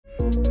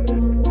Yo,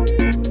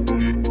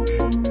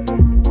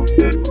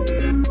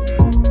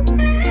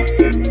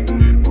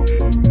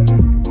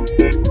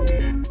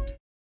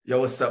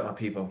 what's up, my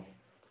people?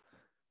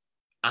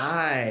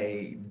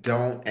 I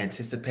don't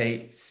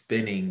anticipate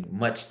spending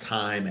much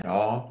time at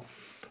all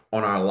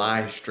on our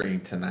live stream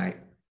tonight.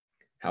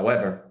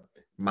 However,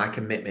 my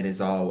commitment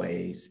is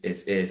always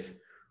is if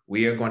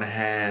we are going to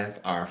have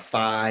our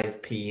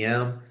 5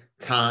 p.m.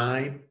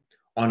 time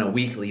on a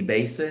weekly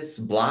basis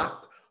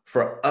blocked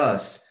for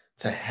us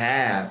to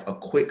have a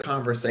quick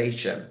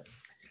conversation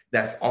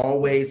that's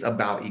always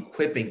about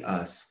equipping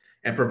us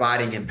and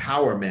providing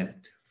empowerment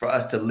for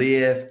us to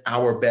live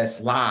our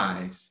best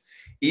lives,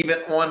 even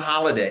on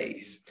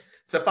holidays.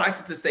 Suffice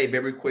it to say,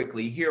 very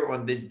quickly, here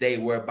on this day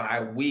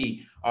whereby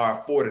we are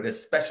afforded a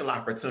special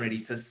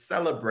opportunity to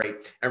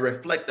celebrate and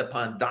reflect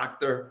upon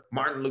Dr.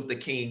 Martin Luther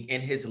King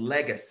and his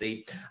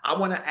legacy, I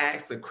want to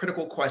ask a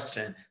critical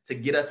question to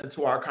get us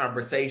into our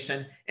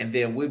conversation, and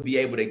then we'll be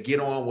able to get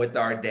on with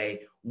our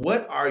day.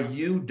 What are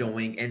you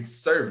doing in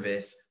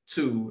service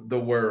to the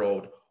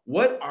world?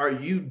 What are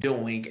you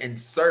doing in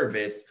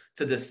service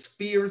to the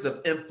spheres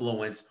of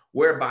influence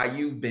whereby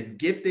you've been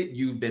gifted,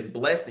 you've been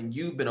blessed, and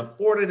you've been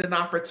afforded an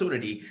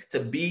opportunity to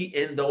be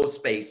in those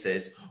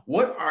spaces?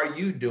 What are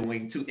you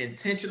doing to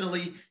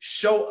intentionally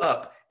show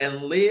up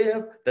and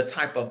live the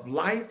type of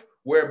life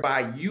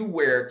whereby you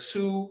wear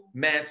two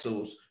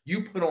mantles?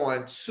 You put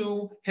on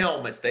two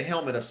helmets, the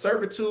helmet of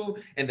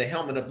servitude and the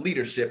helmet of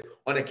leadership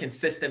on a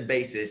consistent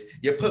basis.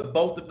 You put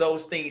both of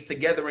those things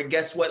together, and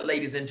guess what,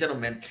 ladies and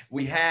gentlemen?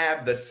 We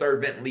have the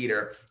servant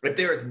leader. If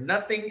there is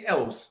nothing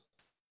else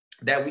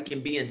that we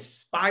can be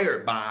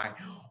inspired by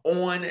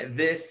on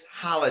this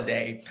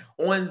holiday,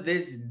 on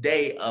this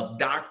day of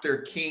Dr.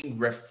 King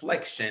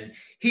reflection,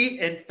 he,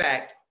 in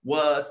fact,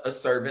 was a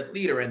servant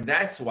leader. And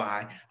that's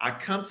why I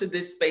come to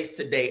this space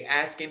today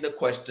asking the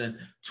question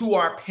to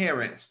our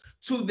parents,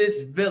 to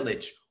this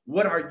village: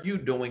 what are you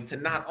doing to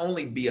not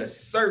only be a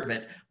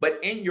servant, but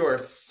in your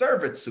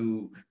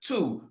servitude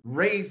to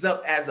raise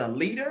up as a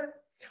leader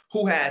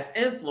who has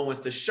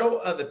influence to show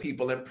other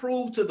people and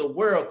prove to the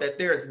world that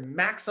there is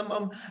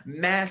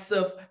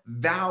massive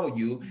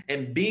value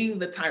in being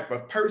the type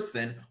of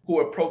person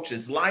who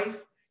approaches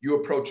life? You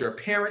approach your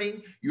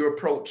parenting, you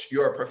approach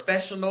your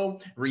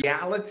professional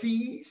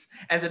realities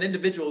as an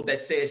individual that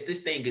says,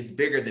 this thing is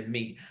bigger than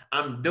me.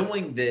 I'm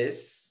doing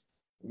this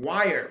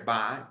wired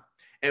by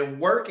and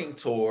working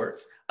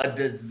towards a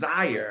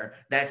desire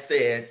that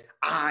says,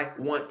 I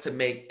want to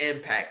make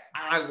impact.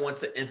 I want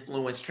to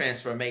influence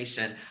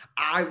transformation.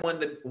 I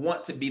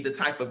want to be the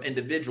type of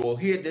individual,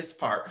 hear this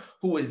part,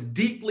 who is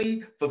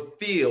deeply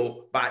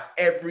fulfilled by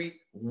every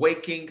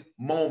waking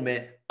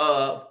moment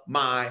of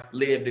my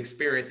lived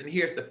experience. And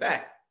here's the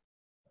fact: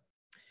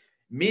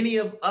 many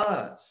of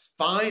us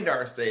find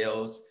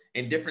ourselves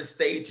in different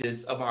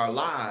stages of our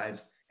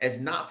lives as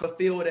not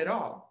fulfilled at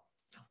all.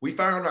 We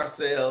can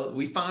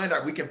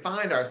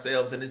find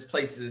ourselves in these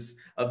places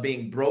of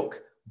being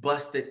broke,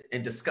 busted,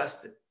 and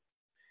disgusted.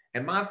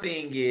 And my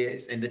thing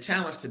is, and the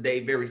challenge today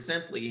very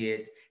simply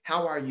is,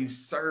 how are you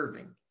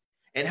serving?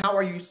 And how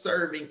are you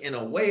serving in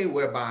a way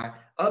whereby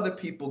other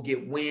people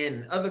get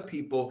wind, other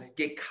people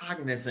get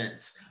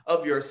cognizance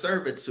of your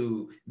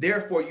servitude?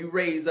 Therefore, you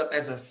raise up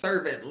as a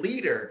servant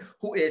leader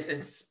who is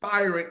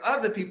inspiring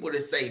other people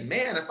to say,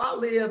 man, if I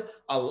live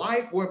a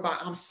life whereby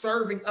I'm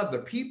serving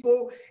other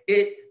people,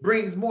 it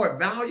brings more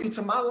value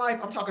to my life.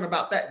 I'm talking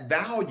about that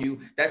value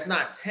that's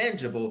not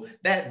tangible,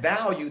 that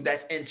value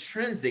that's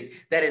intrinsic,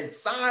 that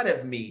inside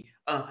of me,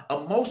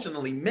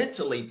 emotionally,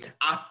 mentally,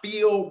 I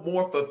feel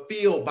more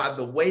fulfilled by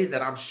the way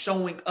that I'm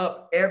showing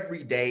up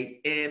every day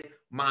in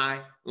my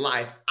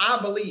life. I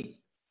believe,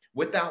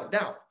 without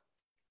doubt,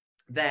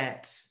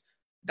 that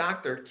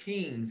Dr.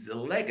 King's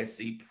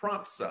legacy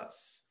prompts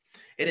us.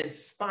 It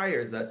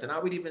inspires us. And I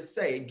would even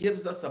say it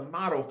gives us a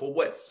model for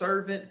what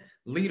servant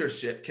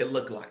leadership can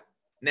look like.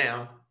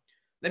 Now,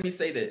 let me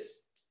say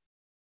this.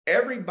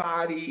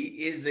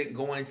 Everybody isn't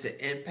going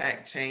to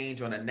impact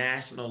change on a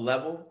national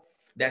level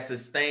that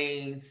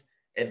sustains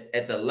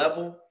at the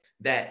level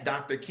that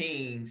Dr.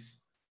 King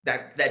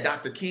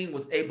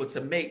was able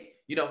to make.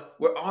 You know,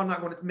 we're all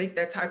not going to make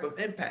that type of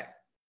impact.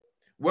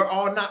 We're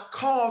all not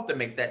called to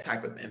make that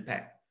type of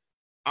impact.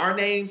 Our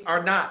names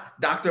are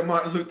not Dr.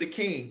 Martin Luther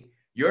King.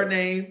 Your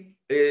name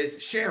is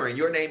Sharon.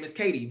 Your name is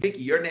Katie.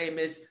 Vicky. Your name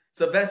is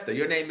Sylvester.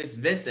 Your name is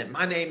Vincent.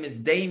 My name is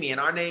Damien.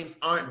 Our names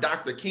aren't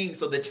Dr. King.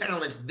 So the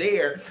challenge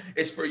there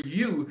is for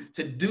you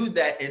to do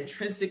that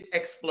intrinsic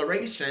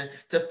exploration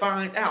to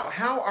find out,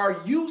 how are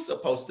you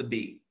supposed to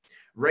be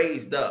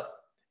raised up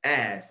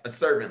as a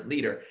servant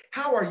leader?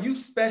 How are you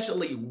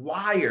specially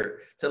wired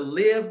to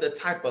live the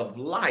type of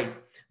life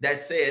that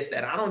says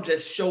that I don't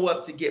just show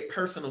up to get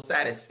personal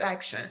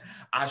satisfaction,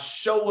 I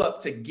show up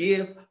to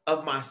give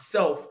of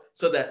myself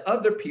so that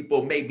other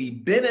people may be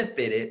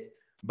benefited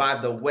by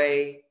the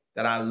way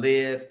that I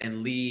live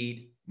and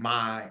lead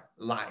my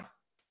life?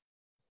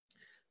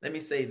 Let me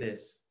say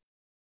this,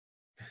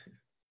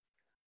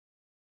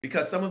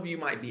 because some of you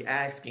might be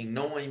asking,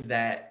 knowing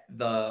that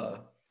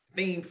the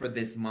theme for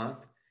this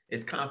month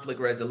is conflict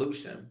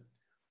resolution.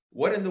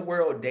 What in the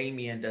world,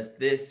 Damien, does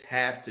this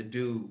have to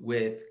do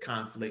with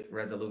conflict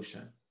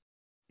resolution?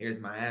 Here's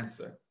my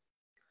answer.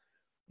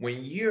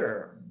 When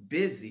you're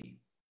busy,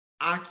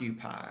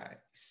 occupied,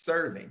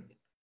 serving,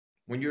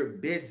 when you're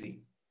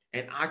busy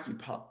and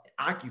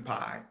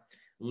occupied,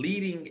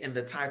 leading in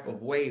the type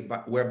of way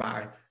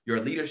whereby your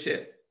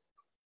leadership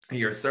and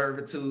your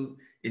servitude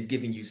is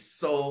giving you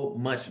so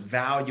much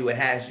value, it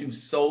has you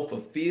so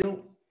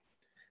fulfilled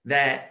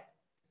that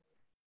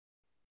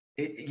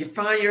you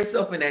find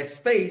yourself in that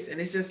space,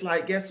 and it's just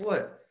like, guess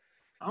what?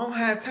 I don't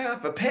have time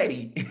for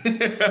petty.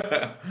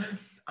 I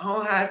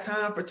don't have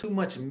time for too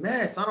much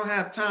mess. I don't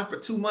have time for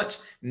too much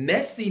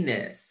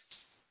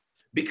messiness,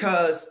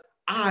 because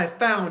I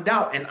found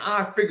out and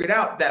I figured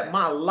out that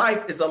my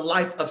life is a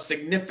life of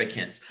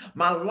significance.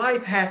 My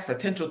life has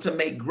potential to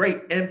make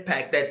great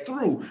impact, that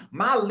through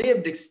my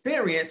lived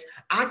experience,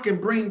 I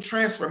can bring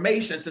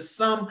transformation to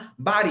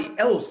somebody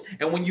else.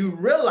 And when you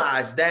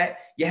realize that,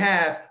 you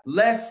have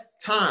less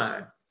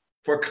time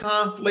for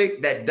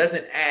conflict that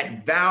doesn't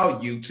add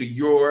value to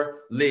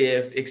your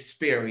lived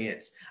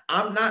experience.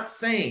 I'm not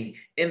saying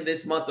in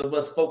this month of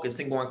us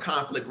focusing on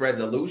conflict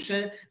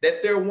resolution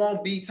that there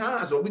won't be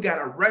times where we got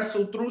to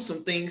wrestle through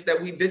some things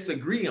that we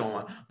disagree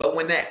on. But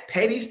when that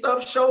petty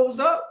stuff shows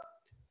up,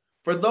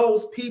 for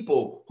those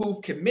people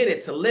who've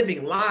committed to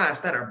living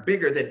lives that are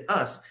bigger than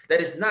us,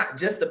 that is not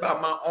just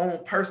about my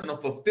own personal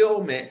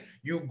fulfillment,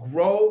 you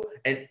grow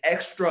an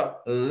extra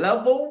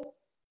level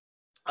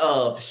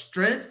of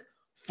strength,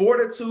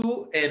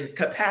 fortitude, and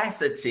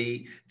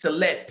capacity to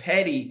let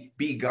petty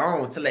be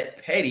gone, to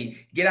let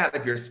petty get out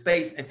of your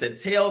space, and to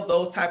tell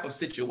those type of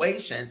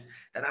situations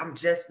that I'm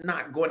just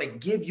not going to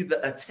give you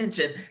the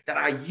attention that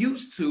I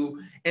used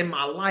to in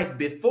my life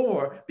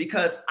before,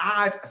 because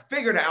I've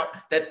figured out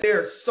that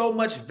there's so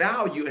much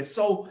value and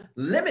so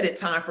limited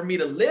time for me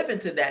to live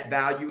into that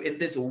value in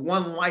this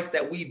one life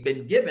that we've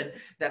been given,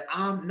 that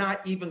I'm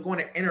not even going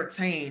to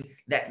entertain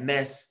that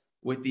mess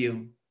with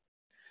you.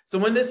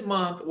 So in this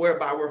month,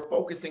 whereby we're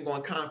focusing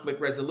on conflict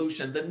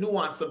resolution, the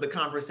nuance of the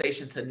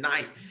conversation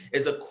tonight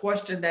is a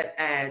question that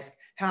asks,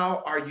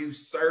 how are you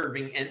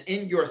serving? And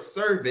in your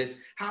service,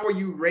 how are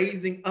you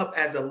raising up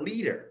as a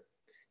leader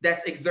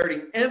that's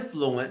exerting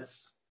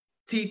influence,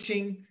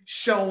 teaching,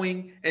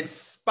 showing,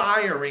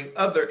 inspiring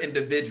other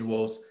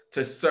individuals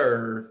to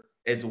serve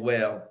as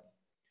well?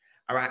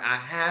 All right, I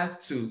have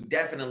to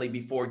definitely,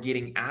 before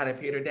getting out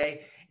of here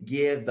today,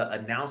 give the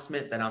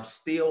announcement that I'm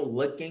still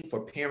looking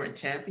for parent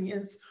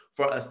champions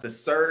for us to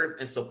serve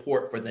and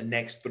support for the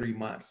next 3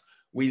 months.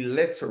 We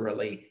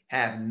literally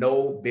have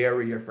no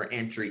barrier for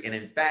entry. And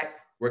in fact,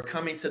 we're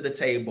coming to the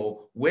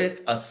table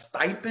with a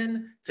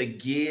stipend to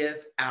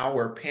give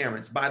our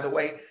parents. By the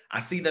way, I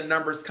see the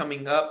numbers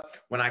coming up.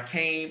 When I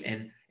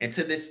came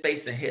into this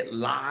space and hit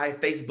live,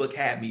 Facebook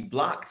had me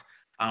blocked.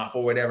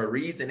 For whatever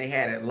reason, they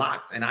had it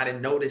locked, and I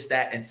didn't notice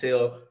that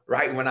until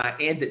right when I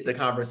ended the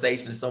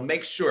conversation. So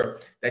make sure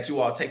that you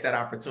all take that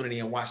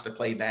opportunity and watch the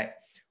playback.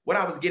 What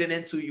I was getting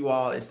into, you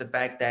all, is the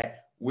fact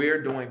that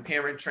we're doing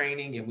parent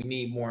training, and we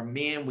need more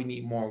men, we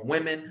need more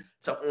women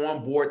to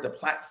onboard the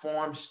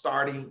platform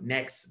starting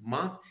next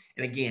month.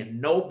 And again,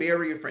 no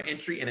barrier for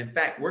entry. And in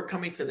fact, we're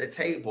coming to the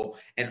table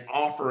and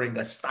offering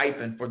a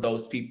stipend for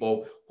those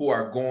people who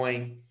are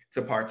going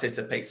to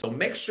participate. So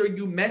make sure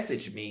you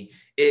message me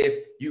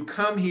if you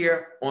come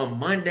here on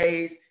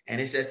Mondays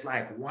and it's just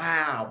like,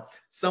 wow,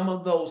 some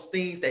of those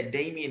things that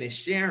Damien is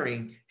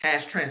sharing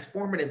has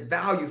transformative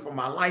value for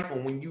my life.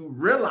 And when you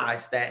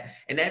realize that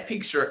and that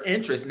piques your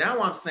interest,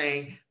 now I'm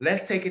saying,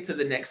 let's take it to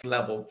the next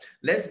level.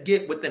 Let's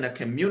get within a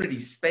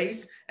community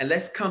space and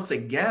let's come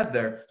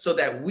together so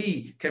that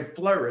we can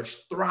flourish,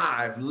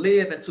 thrive,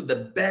 live into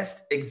the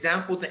best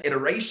examples and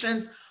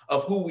iterations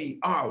of who we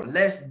are.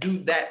 Let's do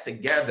that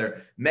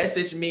together.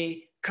 Message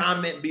me,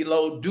 comment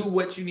below, do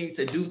what you need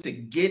to do to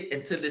get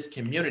into this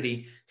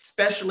community,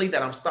 especially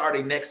that I'm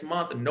starting next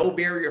month. No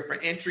barrier for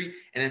entry.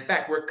 And in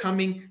fact, we're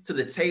coming to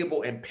the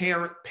table and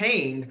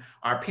paying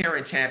our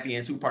parent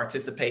champions who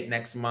participate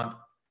next month.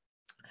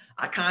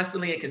 I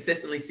constantly and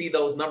consistently see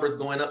those numbers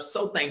going up.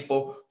 So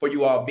thankful for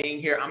you all being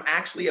here. I'm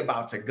actually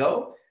about to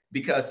go,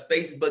 because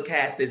Facebook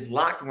had this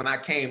locked when I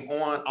came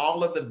on.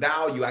 All of the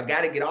value, I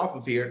got to get off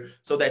of here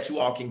so that you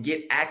all can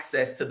get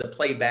access to the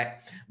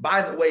playback.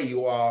 By the way,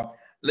 you all,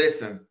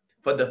 listen,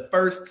 for the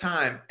first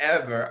time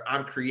ever,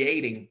 I'm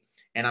creating,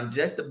 and I'm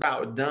just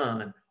about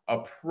done, a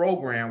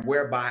program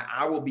whereby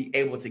I will be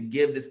able to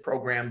give this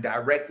program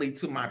directly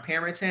to my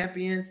parent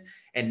champions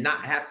and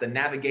not have to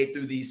navigate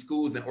through these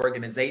schools and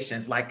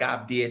organizations like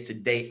I've did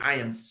today. I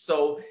am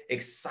so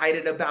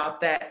excited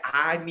about that.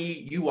 I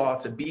need you all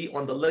to be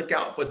on the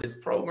lookout for this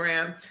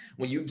program.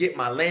 When you get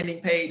my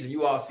landing page and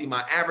you all see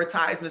my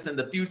advertisements in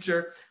the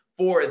future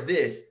for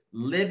this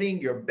Living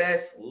Your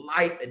Best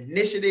Life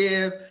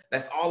initiative.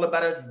 That's all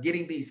about us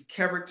getting these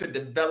character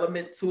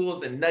development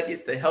tools and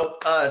nuggets to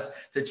help us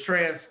to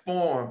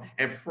transform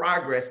and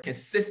progress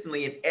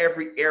consistently in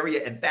every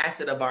area and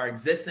facet of our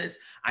existence.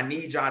 I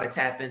need y'all to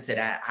tap into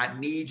that. I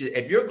need you.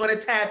 If you're going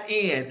to tap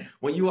in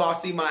when you all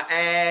see my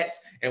ads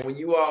and when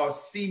you all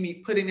see me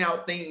putting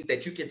out things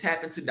that you can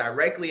tap into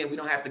directly and we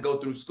don't have to go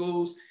through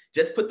schools,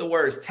 just put the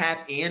words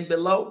tap in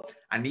below.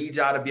 I need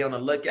y'all to be on the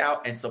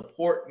lookout and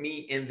support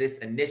me in this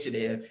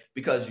initiative,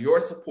 because your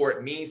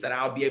support means that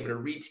I'll be able to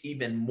reach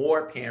even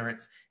more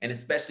parents, and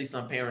especially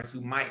some parents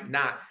who might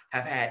not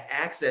have had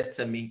access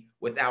to me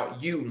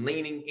without you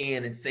leaning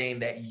in and saying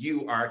that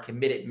you are a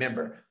committed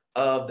member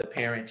of the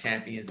Parent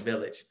Champions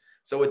Village.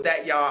 So with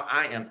that, y'all,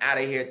 I am out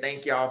of here.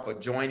 Thank y'all for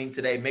joining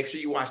today. Make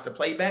sure you watch the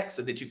playback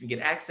so that you can get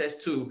access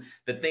to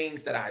the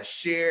things that I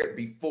shared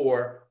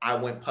before I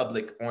went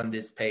public on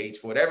this page.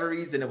 For whatever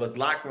reason, it was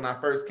locked when I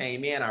first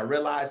came in. I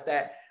realized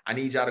that. I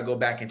need y'all to go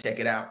back and check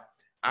it out.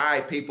 All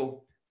right,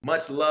 people,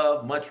 much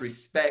love, much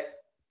respect.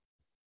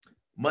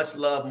 Much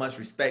love, much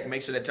respect.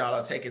 Make sure that y'all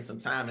are taking some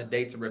time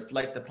today to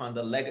reflect upon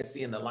the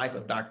legacy and the life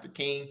of Dr.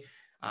 King.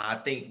 I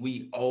think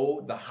we owe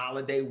the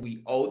holiday,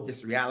 we owe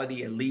this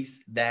reality at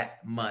least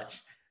that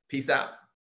much. Peace out.